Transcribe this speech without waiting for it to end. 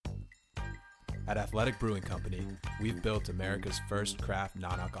At Athletic Brewing Company, we've built America's first craft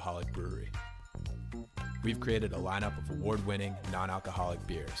non-alcoholic brewery. We've created a lineup of award-winning non-alcoholic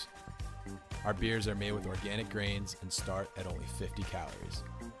beers. Our beers are made with organic grains and start at only 50 calories.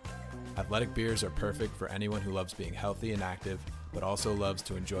 Athletic beers are perfect for anyone who loves being healthy and active, but also loves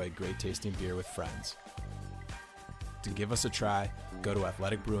to enjoy a great-tasting beer with friends. To give us a try, go to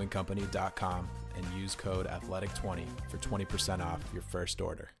athleticbrewingcompany.com and use code ATHLETIC20 for 20% off your first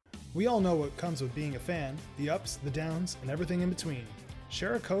order. We all know what comes with being a fan, the ups, the downs, and everything in between.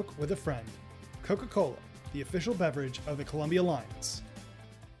 Share a Coke with a friend. Coca-Cola, the official beverage of the Columbia Lions.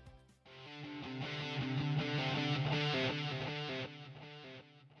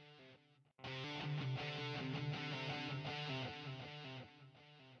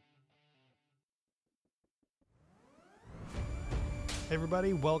 Hey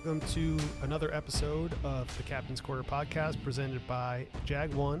everybody, welcome to another episode of the Captain's Quarter podcast presented by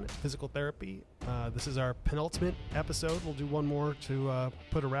Jag One Physical Therapy. This is our penultimate episode. We'll do one more to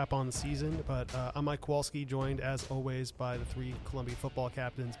put a wrap on the season, but I'm Mike Kowalski, joined as always by the three Columbia football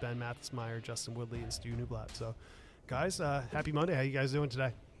captains, Ben Mathesmeyer, Justin Woodley, and Stu Newblatt. So guys, happy Monday. How you guys doing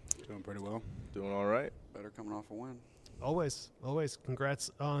today? Doing pretty well. Doing all right. Better coming off a win. Always.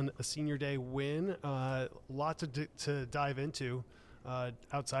 Congrats on a senior day win. Lot to dive into.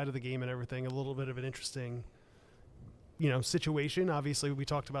 Outside of the game and everything, a little bit of an interesting, situation. Obviously, we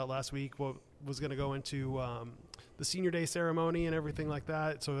talked about last week what was going to go into the senior day ceremony and everything like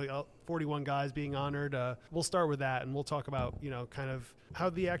that. So 41 guys being honored. We'll start with that, and we'll talk about, kind of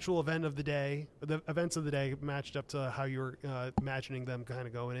how the actual events of the day matched up to how you were imagining them kind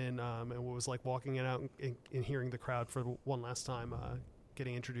of going in, and what it was like walking it out and hearing the crowd for one last time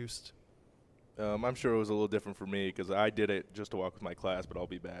getting introduced. I'm sure it was a little different for me because I did it just to walk with my class, but I'll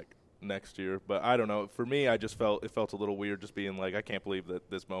be back next year. But I don't know. For me, I just felt a little weird just being like, I can't believe that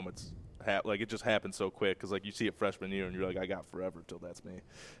this moment's it just happened so quick because, you see it freshman year and you're like, I got forever till that's me.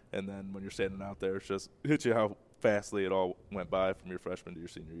 And then when you're standing out there, it's just hits you how fastly it all went by from your freshman to your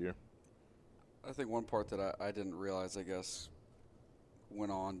senior year. I think one part that I didn't realize, I guess,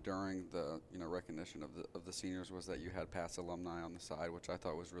 went on during the recognition of the seniors was that you had past alumni on the side, which I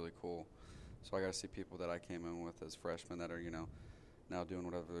thought was really cool. So I got to see people that I came in with as freshmen that are, now doing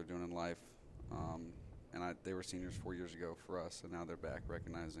whatever they're doing in life. They were seniors 4 years ago for us, and now they're back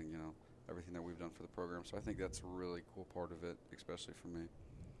recognizing, everything that we've done for the program. So I think that's a really cool part of it, especially for me.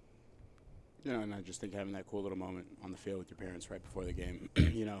 And I just think having that cool little moment on the field with your parents right before the game,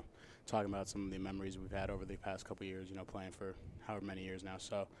 talking about some of the memories we've had over the past couple of years, playing for however many years now.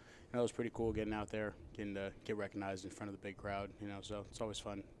 So, it was pretty cool getting out there, getting to get recognized in front of the big crowd, so it's always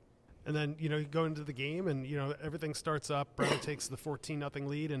fun. And then, you go into the game and, everything starts up. Brown takes the 14-0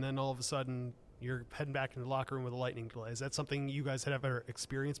 lead, and then all of a sudden you're heading back into the locker room with a lightning delay. Is that something you guys had ever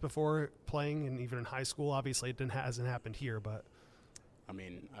experienced before playing, and even in high school? Obviously, it hasn't happened here, but. I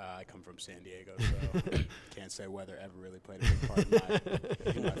mean, I come from San Diego, so can't say weather ever really played a big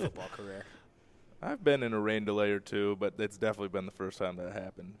part in my football career. I've been in a rain delay or two, but it's definitely been the first time that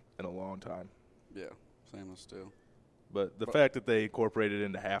happened in a long time. Yeah, same as Stu. But the fact that they incorporated it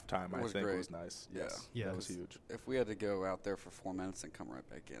into halftime, I think, great. Was nice. Yes, yeah, that was huge. If we had to go out there for 4 minutes and come right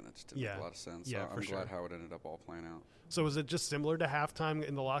back in, that just didn't make a lot of sense. Yeah, so I'm glad how it ended up all playing out. So was it just similar to halftime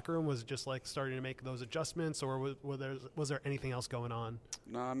in the locker room? Was it just like starting to make those adjustments, or was there anything else going on?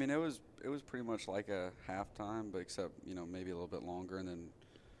 No, I mean, it was pretty much like a halftime, but except, maybe a little bit longer. And then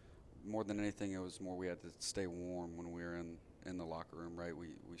more than anything, it was more we had to stay warm when we were in the locker room, right? We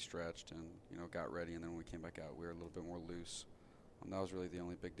stretched and, got ready, and then when we came back out, we were a little bit more loose. That was really the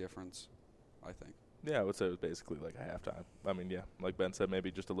only big difference, I think. Yeah, I would say it was basically like a halftime. I mean, yeah, like Ben said,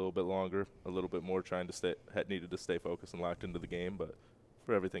 maybe just a little bit longer, a little bit more needed to stay focused and locked into the game, but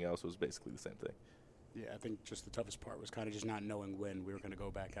for everything else, it was basically the same thing. Yeah, I think just the toughest part was kind of just not knowing when we were going to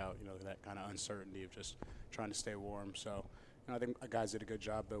go back out, that kind of uncertainty of just trying to stay warm. So, I think our guys did a good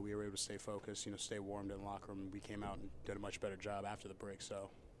job, but we were able to stay focused, stay warmed in the locker room. We came out and did a much better job after the break, so.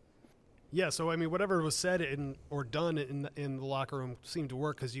 Yeah, so I mean, whatever was said or done in the locker room seemed to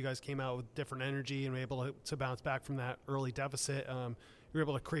work because you guys came out with different energy and were able to bounce back from that early deficit. You were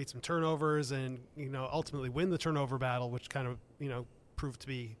able to create some turnovers and ultimately win the turnover battle, which kind of proved to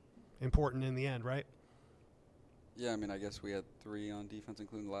be important in the end, right? Yeah, I mean, I guess we had 3 on defense,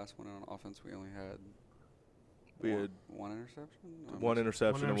 including the last one. And on offense, we only had one interception. One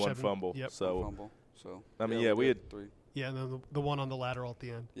interception and one fumble. Yep. So one fumble. So I mean, we had 3. Yeah, and then the one on the lateral at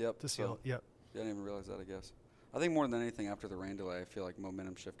the end. Yep. To seal. Yep. Yeah, I didn't even realize that, I guess. I think more than anything, after the rain delay, I feel like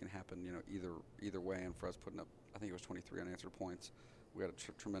momentum shift can happen, either way. And for us putting up, I think it was 23 unanswered points. We had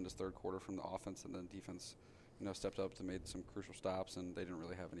a tremendous third quarter from the offense, and then defense, stepped up and made some crucial stops, and they didn't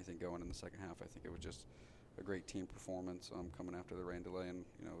really have anything going in the second half. I think it was just a great team performance coming after the rain delay, and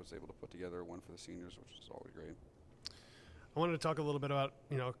was able to put together a win for the seniors, which is always great. I wanted to talk a little bit about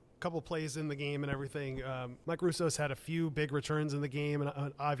a couple plays in the game and everything. Mike Russo's had a few big returns in the game, and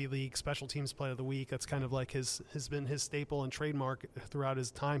an Ivy League Special Teams Player of the Week. That's kind of like has been his staple and trademark throughout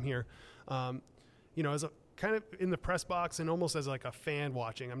his time here. As a kind of in the press box and almost as like a fan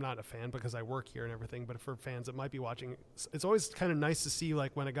watching. I'm not a fan because I work here and everything, but for fans that might be watching, it's always kind of nice to see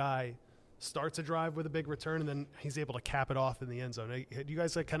like when a guy starts a drive with a big return and then he's able to cap it off in the end zone. Do you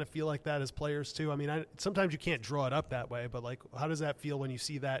guys kind of feel like that as players too? I mean, sometimes you can't draw it up that way, but like, how does that feel when you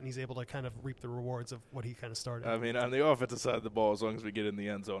see that and he's able to kind of reap the rewards of what he kind of started? I mean, on the offensive side of the ball, as long as we get in the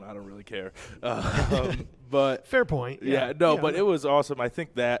end zone, I don't really care. But fair point. But it was awesome. I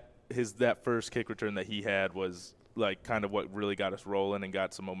think that that first kick return that he had was like kind of what really got us rolling and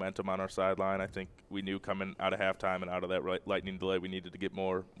got some momentum on our sideline. I think we knew coming out of halftime and out of that lightning delay we needed to get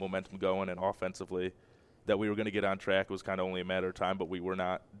more momentum going, and offensively that we were going to get on track. It was kind of only a matter of time, but we were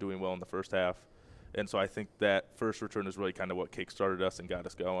not doing well in the first half. And so I think that first return is really kind of what kick-started us and got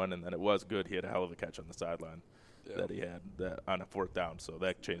us going, and then it was good. He had a hell of a catch on the sideline that he had on a fourth down, so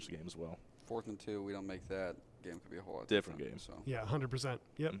that changed the game as well. 4th and 2, we don't make that, game could be a whole lot different game. So. Yeah, 100%.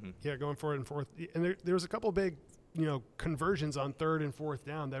 Yep. Mm-hmm. Yeah, going forward and fourth. And there was a couple big conversions on 3rd and 4th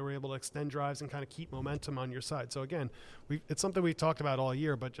down that were able to extend drives and kind of keep momentum on your side. So again, it's something we've talked about all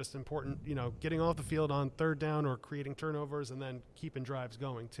year, but just important, getting off the field on 3rd down or creating turnovers and then keeping drives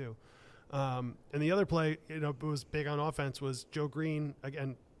going too. And the other play, was big on offense was Joe Green,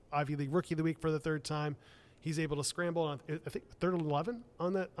 again, Ivy League Rookie of the Week for the 3rd time. He's able to scramble on, I think, 3rd and 11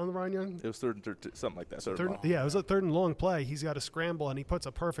 on the Ryan Young. It was 3rd and 13, something like that. It was a 3rd and long play. He's got to scramble, and he puts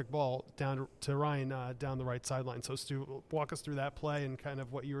a perfect ball down to Ryan down the right sideline. So, Stu, walk us through that play and kind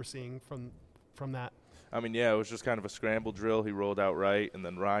of what you were seeing from that. I mean, it was just kind of a scramble drill. He rolled out right, and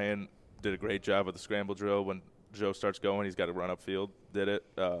then Ryan did a great job of the scramble drill. When Joe starts going, he's got to run upfield. Did it.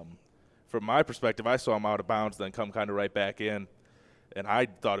 From my perspective, I saw him out of bounds, then come kind of right back in. And I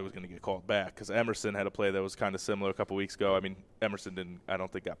thought it was going to get called back because Emerson had a play that was kind of similar a couple weeks ago. I mean, Emerson I don't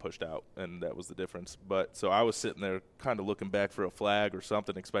think got pushed out, and that was the difference. But so I was sitting there kind of looking back for a flag or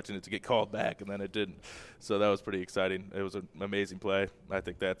something, expecting it to get called back, and then it didn't. So that was pretty exciting. It was an amazing play. I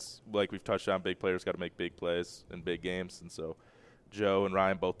think that's, like we've touched on, big players got to make big plays in big games. And so Joe and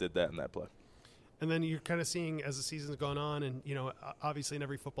Ryan both did that in that play. And then you're kind of seeing as the season's gone on, and obviously in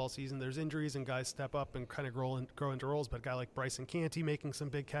every football season there's injuries and guys step up and kind of grow into roles. But a guy like Bryson Canty making some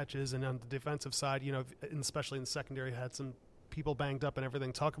big catches, and on the defensive side, and especially in the secondary, had some people banged up and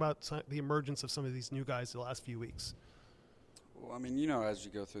everything. Talk about the emergence of some of these new guys the last few weeks. Well, I mean, as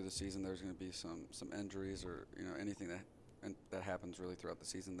you go through the season, there's going to be some injuries or anything that happens really throughout the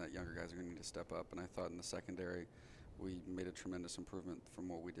season that younger guys are going to need to step up. And I thought in the secondary, we made a tremendous improvement from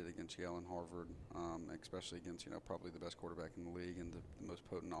what we did against Yale and Harvard, especially against probably the best quarterback in the league and the most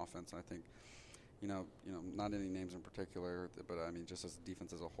potent offense. And I think not any names in particular, but I mean just as a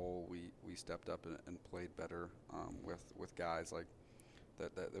defense as a whole, we stepped up and played better with guys like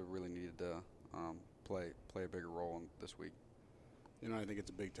that really needed to play a bigger role in this week. I think it's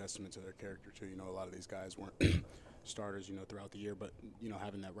a big testament to their character too. A lot of these guys weren't starters, throughout the year, but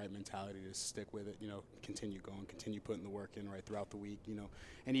having that right mentality to stick with it, continue going, continue putting the work in right throughout the week,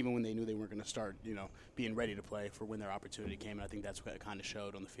 and even when they knew they weren't going to start, being ready to play for when their opportunity came. And I think that's what it kind of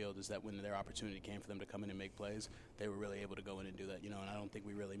showed on the field, is that when their opportunity came for them to come in and make plays, they were really able to go in and do that, and I don't think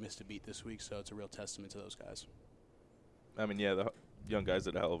we really missed a beat this week, so it's a real testament to those guys. I mean, the young guys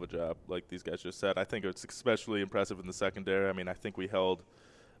did a hell of a job, like these guys just said. I think it's especially impressive in the secondary. I mean, I think we held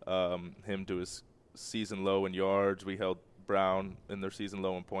him to his season low in yards. We held Brown in their season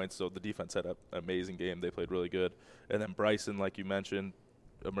low in points, so the defense had an amazing game. They played really good. And then Bryson, like you mentioned,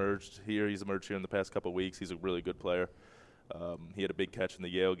 emerged here. He's emerged here in the past couple of weeks. He's a really good player. He had a big catch in the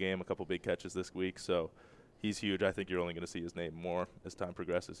Yale game, a couple big catches this week, so he's huge. I think you're only going to see his name more as time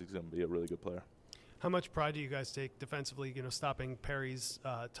progresses. He's going to be a really good player. How much pride do you guys take defensively, stopping Perry's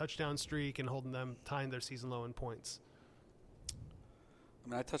touchdown streak and holding them, tying their season low in points? I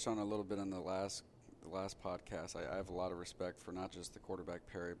mean, I touched on it a little bit in the last podcast. I have a lot of respect for not just the quarterback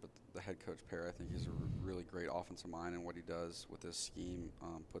Perry, but the head coach Perry. I think he's a really great offensive mind, and what he does with his scheme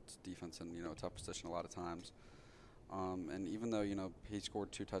puts defense in a tough position a lot of times. And even though he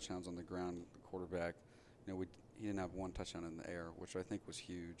scored 2 touchdowns on the ground, the quarterback, he didn't have 1 touchdown in the air, which I think was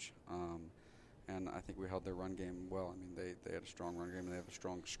huge. And I think we held their run game well. I mean, they had a strong run game, and they have a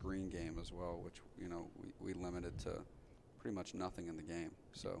strong screen game as well, which we limited to pretty much nothing in the game.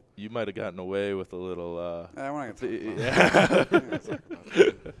 So You might have gotten away with a little. we're not gonna talk Yeah. about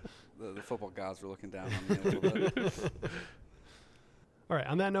that. The football gods were looking down on me a little bit. All right.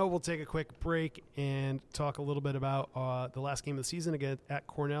 On that note, we'll take a quick break and talk a little bit about the last game of the season again at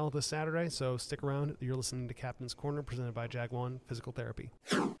Cornell this Saturday. So stick around. You're listening to Captain's Corner, presented by Jag One Physical Therapy.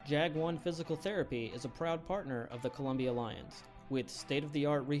 Jag One Physical Therapy is a proud partner of the Columbia Lions. With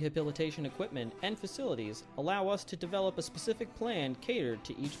state-of-the-art rehabilitation equipment and facilities, allow us to develop a specific plan catered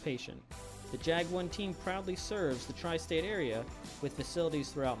to each patient. The Jag One team proudly serves the tri-state area with facilities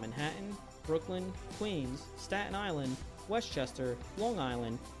throughout Manhattan, Brooklyn, Queens, Staten Island, Westchester, Long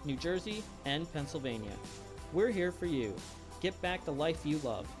Island, New Jersey, and Pennsylvania. We're here for you. Get back the life you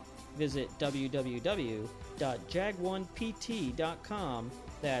love. Visit www.jag1pt.com.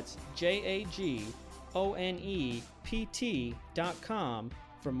 That's JAGONEPT.com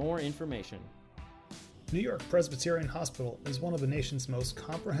for more information. New York Presbyterian Hospital is one of the nation's most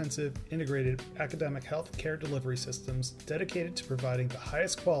comprehensive, integrated academic health care delivery systems dedicated to providing the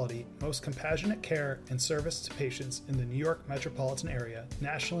highest quality, most compassionate care and service to patients in the New York metropolitan area,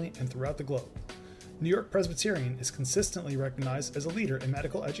 nationally and throughout the globe. New York Presbyterian is consistently recognized as a leader in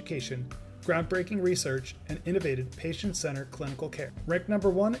medical education, groundbreaking research, and innovative patient-centered clinical care. Ranked number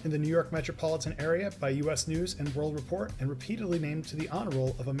 1 in the New York metropolitan area by U.S. News and World Report and repeatedly named to the honor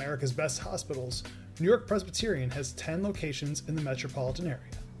roll of America's best hospitals, New York Presbyterian has 10 locations in the metropolitan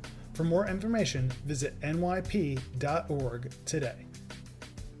area. For more information, visit nyp.org today.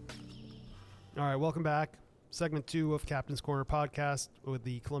 All right, welcome back. Segment 2 of Captain's Corner podcast with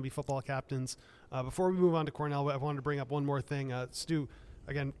the Columbia football captains. Before we move on to Cornell, I wanted to bring up one more thing. Stu,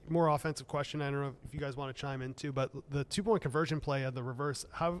 again, more offensive question. I don't know if you guys want to chime in too, but the 2-point conversion play at the reverse,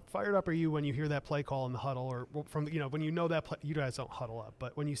 how fired up are you when you hear that play call in the huddle, or from, when you know that play? You guys don't huddle up,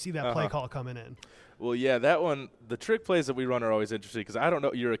 but when you see that play call coming in? Well, yeah, that one, the trick plays that we run are always interesting because I don't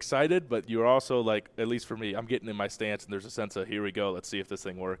know, you're excited, but you're also like, at least for me, I'm getting in my stance and there's a sense of, here we go, let's see if this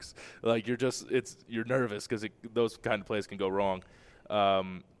thing works. Like you're nervous because those kind of plays can go wrong.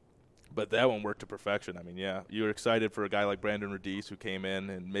 But that one worked to perfection. I mean, yeah, you were excited for a guy like Brandon Radice who came in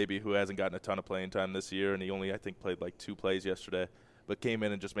and maybe who hasn't gotten a ton of playing time this year, and he only, I think, played like 2 plays yesterday, but came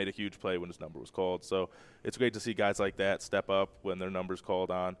in and just made a huge play when his number was called. So it's great to see guys like that step up when their number's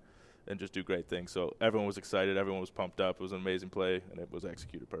called on and just do great things. So everyone was excited. Everyone was pumped up. It was an amazing play, and it was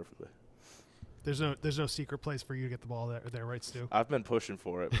executed perfectly. There's no secret place for you to get the ball there, right, Stu? I've been pushing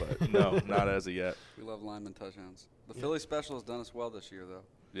for it, but no, not as of yet. We love lineman touchdowns. The Philly special has done us well this year, though.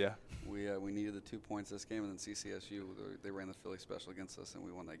 Yeah. We needed the 2 points this game, and then CCSU, they ran the Philly special against us, and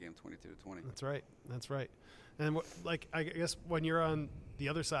we won that game 22-20. That's right. And I guess when you're on the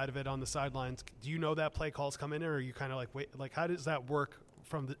other side of it, on the sidelines, do you know that play call's coming in, or are you kind of like, wait, like how does that work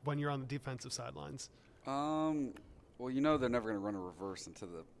when you're on the defensive sidelines? Well, they're never going to run a reverse into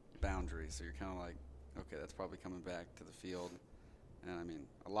the boundary, so you're kind of like, okay, that's probably coming back to the field. And, I mean,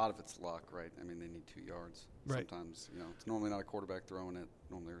 a lot of it's luck, right? I mean, they need 2 yards. Right. Sometimes, it's normally not a quarterback throwing it,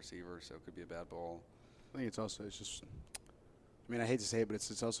 normally a receiver, so it could be a bad ball. I think I hate to say it, but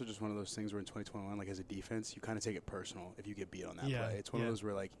it's also just one of those things where in 2021, like as a defense, you kind of take it personal if you get beat on that play. It's one of those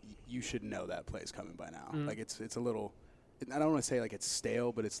where, like, you should know that play is coming by now. Like, it's a little – I don't want to say, like, it's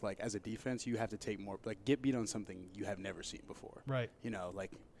stale, but it's like as a defense, you have to take more – like, get beat on something you have never seen before. Right.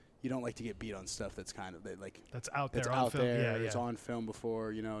 Like – you don't like to get beat on stuff that's kind of that's out there. It's on out film. there. Yeah. It's on film before,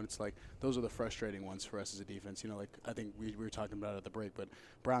 and it's like those are the frustrating ones for us as a defense. Like I think we were talking about it at the break, but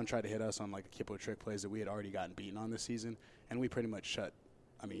Brown tried to hit us on like a couple of trick plays that we had already gotten beaten on this season, and we pretty much shut.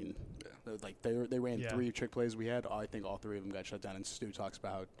 I mean, like they ran 3 trick plays we had. I think all 3 of them got shut down. And Stu talks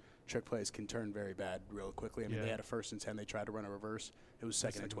about how trick plays can turn very bad real quickly. I mean, they had a 1st and 10. They tried to run a reverse. It was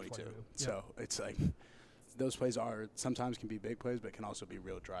 2nd and 22. So it's like. Those plays sometimes can be big plays, but can also be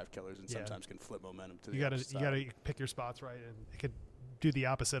real drive killers, and sometimes can flip momentum to the other side. You gotta pick your spots right, and it could do the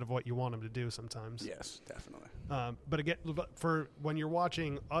opposite of what you want them to do sometimes. Yes, definitely. But again, for when you're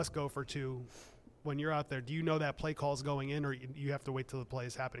watching us go for 2, when you're out there, do you know that play call's going in, or you have to wait till the play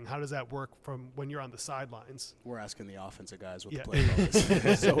is happening? How does that work from when you're on the sidelines? We're asking the offensive guys what the play call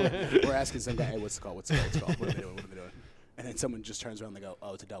is. So we're asking some guy, hey, what's the call? What are they doing? And then someone just turns around and they go,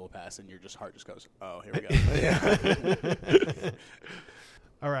 oh, it's a double pass, and your heart just goes, oh, here we go.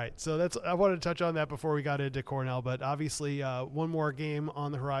 All right, so I wanted to touch on that before we got into Cornell, but obviously one more game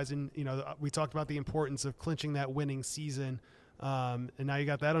on the horizon. We talked about the importance of clinching that winning season, and now you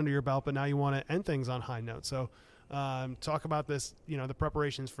got that under your belt, but now you want to end things on high note. So talk about this, the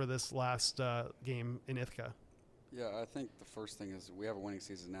preparations for this last game in Ithaca. Yeah, I think the first thing is we have a winning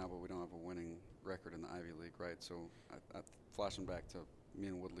season now, but we don't have a winning record in the Ivy League, right? So flashing back to me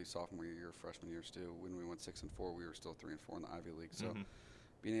and Woodley sophomore year, freshman years too. When we went 6-4, we were still 3-4 in the Ivy League. So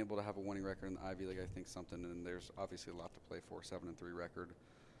being able to have a winning record in the Ivy League, I think something. And there's obviously a lot to play for. 7-3 record,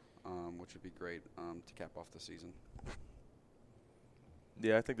 which would be great to cap off the season.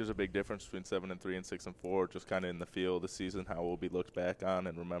 Yeah, I think there's a big difference between 7-3 and 6-4, just kind of in the feel of the season, how it will be looked back on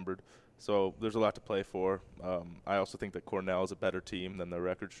and remembered. So there's a lot to play for. I also think that Cornell is a better team than their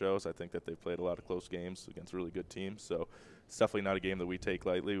record shows. I think that they've played a lot of close games against really good teams. So it's definitely not a game that we take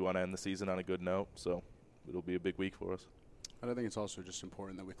lightly. We want to end the season on a good note. So it'll be a big week for us. And I think it's also just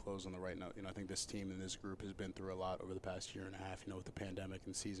important that we close on the right note. I think this team and this group has been through a lot over the past year and a half, with the pandemic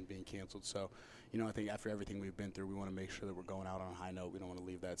and season being canceled. So, I think after everything we've been through, we want to make sure that we're going out on a high note. We don't want to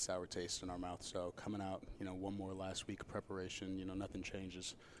leave that sour taste in our mouth. So coming out, one more last week of preparation, nothing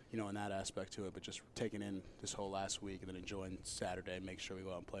changes, in that aspect to it, but just taking in this whole last week and then enjoying Saturday, make sure we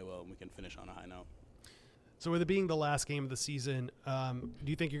go out and play well and we can finish on a high note. So with it being the last game of the season, do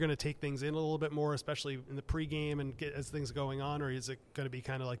you think you're going to take things in a little bit more, especially in the pregame and get as things going on, or is it going to be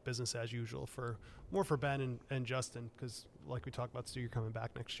kind of like business as usual for Ben and Justin? Because like we talked about, Stu, you're coming back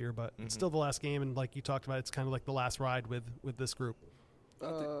next year, but it's still the last game, and like you talked about, it's kind of like the last ride with this group.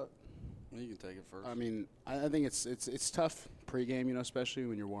 You can take it first. I mean, I think it's tough pregame, especially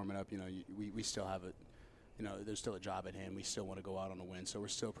when you're warming up. We still have it. There's still a job at hand. We still want to go out on a win, so we're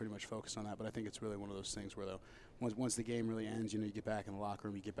still pretty much focused on that. But I think it's really one of those things where, once the game really ends, you get back in the locker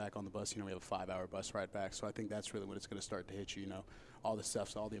room, you get back on the bus. We have a 5-hour bus ride back, so I think that's really when it's going to start to hit you. All the stuff,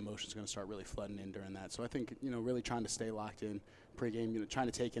 so all the emotions going to start really flooding in during that. So I think really trying to stay locked in pregame, trying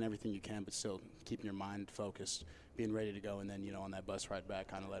to take in everything you can, but still keeping your mind focused, being ready to go, and then on that bus ride back,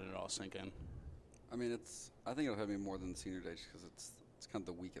 kind of letting it all sink in. I mean, I think it'll have me more than senior day just because it's kind of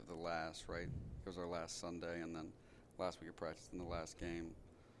the week of the last, right? It was our last Sunday, and then last week of practice and the last game,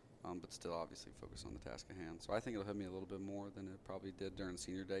 but still obviously focus on the task at hand. So I think it'll hit me a little bit more than it probably did during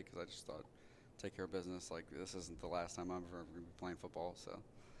senior day because I just thought, take care of business. Like, this isn't the last time I'm ever going to be playing football. So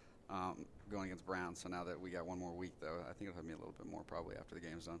going against Brown. So now that we got one more week, though, I think it'll hit me a little bit more probably after the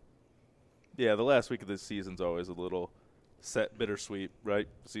game's done. Yeah, the last week of this season's always a little bittersweet, right?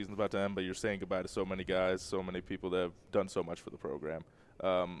 The season's about to end, but you're saying goodbye to so many guys, so many people that have done so much for the program.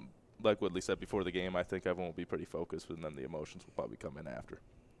 Like Woodley said before the game, I think everyone will be pretty focused, and then the emotions will probably come in after.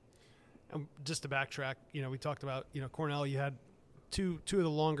 Just to backtrack, we talked about, Cornell, you had two of the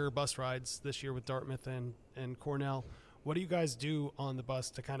longer bus rides this year with Dartmouth and Cornell. What do you guys do on the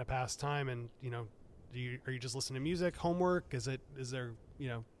bus to kind of pass time? And, are you just listening to music, homework? Is there,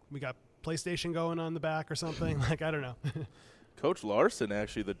 we got PlayStation going on the back or something? Like, I don't know. Coach Larson,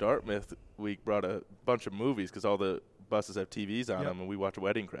 actually, the Dartmouth week brought a bunch of movies because all the buses have TVs on them, and we watched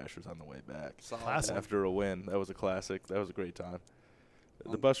Wedding Crashers on the way back. Classic. After a win. That was a classic. That was a great time.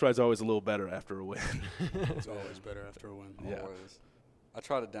 The bus ride's always a little better after a win. It's always better after a win. Yeah. Always. I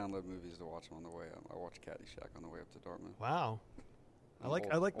try to download movies to watch them on the way up. I watch Caddyshack on the way up to Dartmouth. Wow. I like,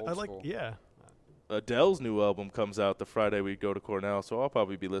 school. yeah. Adele's new album comes out the Friday we go to Cornell, so I'll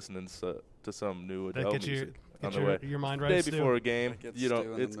probably be listening to some new Adele music on the way. Your mind right, Day Stu? before a game, It gets you know,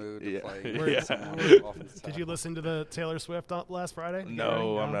 Stu in it's the mood to play. yeah. Did you listen to the Taylor Swift last Friday?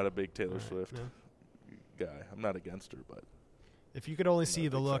 No, I'm not a big Taylor Right, Swift no. guy. I'm not against her, but If you could only not see a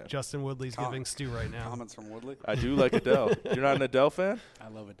the big look fan. Justin Woodley's giving Stu right now. Comments from Woodley? I do like Adele. You're not an Adele fan? I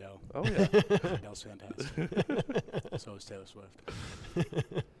love Adele. Oh yeah. Adele's fantastic. So is Taylor Swift.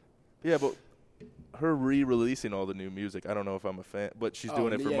 Yeah, but her re-releasing all the new music, I don't know if I'm a fan, but she's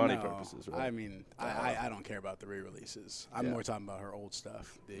doing it for money purposes, right? I mean, I don't care about the re-releases. I'm Yeah. more talking about her old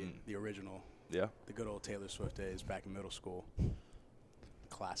stuff, the original, Yeah. the good old Taylor Swift days back in middle school.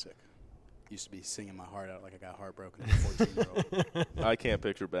 Classic. Used to be singing my heart out like I got heartbroken as a 14-year-old. I can't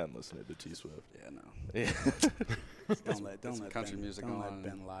picture Ben listening to T Swift. Yeah, no. Yeah. Don't let country Ben, music don't on. let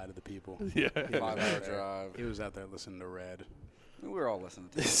Ben lie to the people. Yeah. 5-hour drive. He was out there listening to Red. We were all listening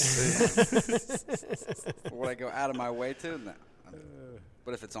to it. Would I go out of my way to? No.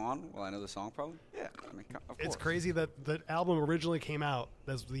 But if it's on, well, I know the song probably. Yeah, I mean, of course. It's crazy that the album originally came out.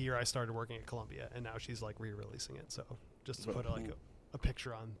 That's the year I started working at Columbia, and now she's like re-releasing it. So just to put a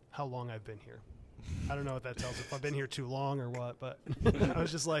picture on how long I've been here. I don't know what that tells if I've been here too long or what, but I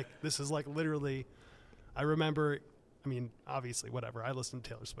was just like, this is like literally. I remember. I mean, obviously, whatever. I listen to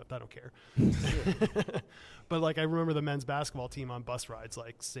Taylor Swift. I don't care. But like, I remember the men's basketball team on bus rides,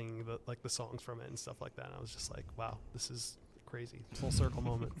 like singing the songs from it and stuff like that. And I was just like, wow, this is crazy. Full circle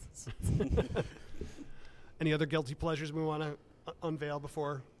moment. Any other guilty pleasures we want to unveil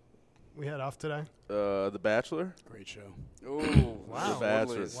before we head off today? The Bachelor. Great show. Ooh, Wow. The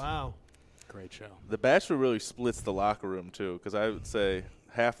Bachelor. Woodley's. Wow. Great show. The Bachelor really splits the locker room too, because I would say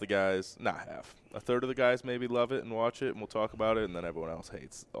half the guys, not half, a third of the guys maybe love it and watch it, and we'll talk about it, and then everyone else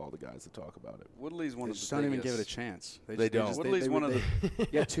hates all the guys that talk about it. Woodley's one They of just the don't biggest. even give it a chance. They don't. Woodley's one of the. You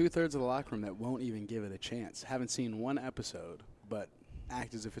got 2/3 of the locker room that won't even give it a chance. Haven't seen one episode, but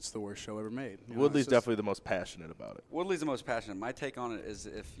act as if it's the worst show ever made. You know, Woodley's it's just- definitely the most passionate about it. Woodley's the most passionate. My take on it is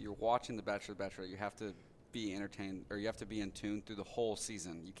if you're watching The Bachelor, Bachelorette, you have to be entertained, or you have to be in tune through the whole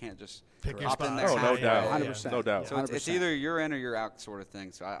season. You can't just Pick your hop in spot. there. Oh, no halfway. doubt. 100%. No doubt. So it's 100%. either you're in or you're out sort of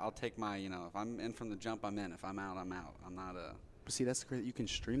thing. So I'll take my, if I'm in from the jump, I'm in. If I'm out, I'm out. I'm not a. But see, that's the great. You can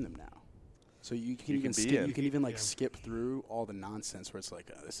stream them now, so you can You even can be skip. in. You can even like Yeah. skip through all the nonsense where it's like,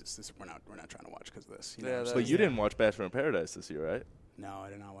 this we're not trying to watch because of this. You Yeah, know? that- So But you Yeah. didn't watch Bachelor in Paradise this year, right? no, I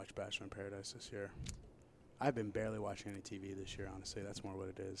did not watch Bachelor in Paradise this year. I've been barely watching any TV this year. Honestly, that's more what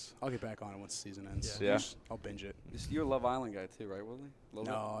it is. I'll get back on it once the season ends. Yeah. I'll binge it. You're a Love Island guy too, right, Woodley?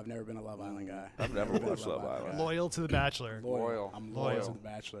 No, I've never been a Love Island guy. I've never been a watched Love Island. guy. Loyal to The Bachelor. Loyal. I'm loyal Loyal. to The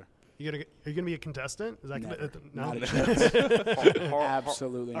Bachelor. Are you gonna be a contestant? Is that Never. no? Not a chance. Har-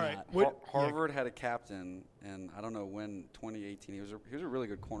 Absolutely All right. not. What- Har- Harvard had a captain, and I don't know when, 2018. He was a really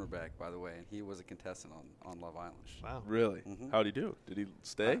good cornerback, by the way, and he was a contestant on Love Island. Wow. Really? Mhm. How'd he do? Did he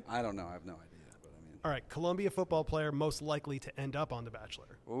stay? I don't know. I have no idea. But I mean, All right. Columbia football player most likely to end up on The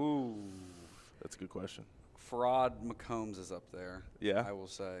Bachelor. ooh, That's a good question. Farad McCombs is up there. Yeah. I will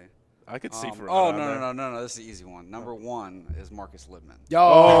say. I could see for Oh no! This is the easy one. Number one is Marcus Lippman.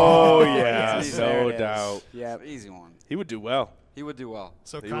 Oh, yeah. Yes, there No it is. doubt. Yeah. It's the easy one. He would do well. He would do well.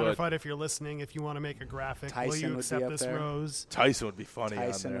 So He Connor would. Fudd, if you're listening, if you want to make a graphic, will Tyson you would be accept up this there. rose? Tyson would be funny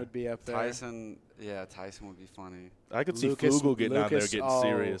Tyson on there. would be up there. Tyson would be funny. I could see Flugel getting on there getting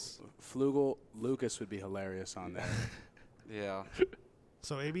serious. Lucas would be hilarious on there. Yeah.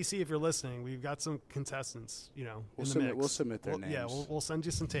 So ABC, if you're listening, we've got some contestants. You know, We'll in the submit- mix. we'll submit their Yeah, names. we'll send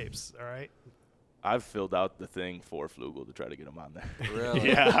you some tapes. All right. I've filled out the thing for Flugel to try to get him on there. Really?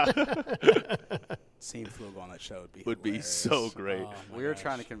 Yeah. Seeing Flugel on that show would be Would be hilarious. so great. Oh, my We were gosh.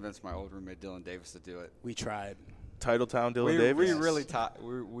 trying to convince my old roommate Dylan Davis to do it. We tried. Titletown Dylan we Davis. we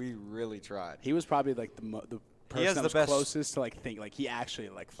really tried. He was probably like the He has person that the was best- closest to like think like he actually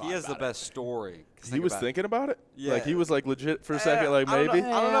like thought He has the about it. best story. 'Cause He think was about it. thinking about it? Yeah. Like he was like legit for a second, like I don't maybe?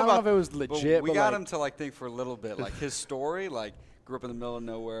 know- I don't know if it was But legit. we but got like, him to like think for a little bit. Like his story, like grew up in the middle of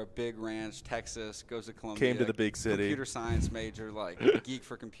nowhere, big ranch, Texas, goes to Columbia. Came to the big city. Computer science major, like geek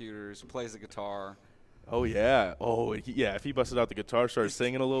for computers, plays the guitar. Oh, yeah. Oh, yeah. If he busted out the guitar, started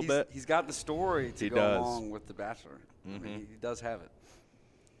singing a little bit. He's got the story to He go does. along with The Bachelor. I mean, he does have it.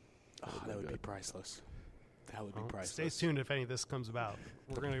 oh, that would be priceless. That would be Well, priceless. stay tuned if any of this comes about.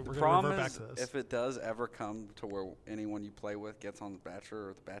 We're gonna The revert problem back is, to this. if it does ever come to where anyone you play with gets on The Bachelor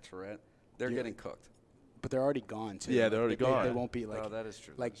or The Bachelorette, they're Yeah. getting cooked. But they're already gone too. Yeah, they're already They gone. won't be like Oh, that is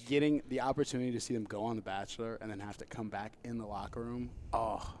true. like That's true. getting the opportunity to see them go on The Bachelor and then have to come back in the locker room.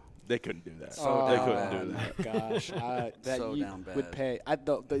 Oh, They couldn't do that. So they down couldn't bad. do that. Gosh, that So you down would bad. pay.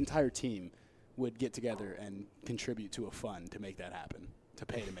 The entire team would get together and contribute to a fund to make that happen. To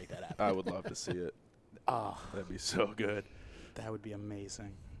pay to make that happen. I would love to see it. Oh, That'd be so good. that would be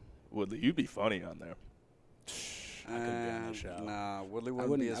amazing. Woodley, you'd be funny on there. I couldn't be on that show. Nah, Woodley I wouldn't be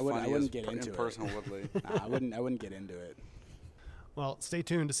wouldn't- as I wouldn't- I funny wouldn't as get into it. impersonal Woodley. Nah, I wouldn't get into it. Well, stay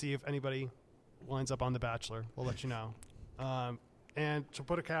tuned to see if anybody lines up on The Bachelor. We'll let you know. And to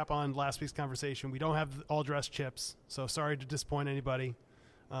put a cap on last week's conversation, we don't have all dressed chips, so sorry to disappoint anybody.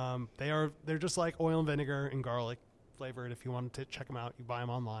 They're just like oil and vinegar and garlic flavored. If you wanted to check them out, you buy them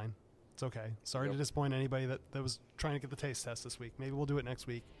online. It's okay. Sorry to disappoint anybody that was trying to get the taste test this week. Maybe we'll do it next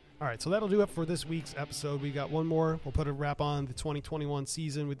week. All right, so that'll do it for this week's episode. We got one more. We'll put a wrap on the 2021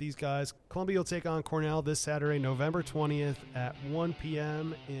 season with these guys. Columbia will take on Cornell this Saturday, November 20th at 1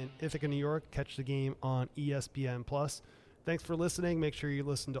 p.m. in Ithaca, New York. Catch the game on ESPN+. Thanks for listening. Make sure you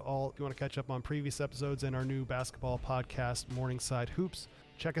listen to all if you want to catch up on previous episodes and our new basketball podcast, Morningside Hoops.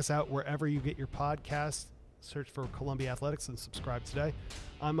 Check us out wherever you get your podcasts. Search for Columbia Athletics and subscribe today.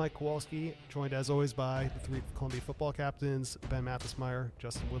 I'm Mike Kowalski, joined as always by the three Columbia football captains, Ben Mathesmeyer,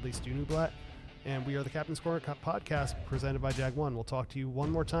 Justin Woodley, Stu Newblatt, and we are the Captain's Corner podcast presented by Jag One. We'll talk to you one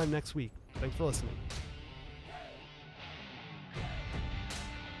more time next week. Thanks for listening.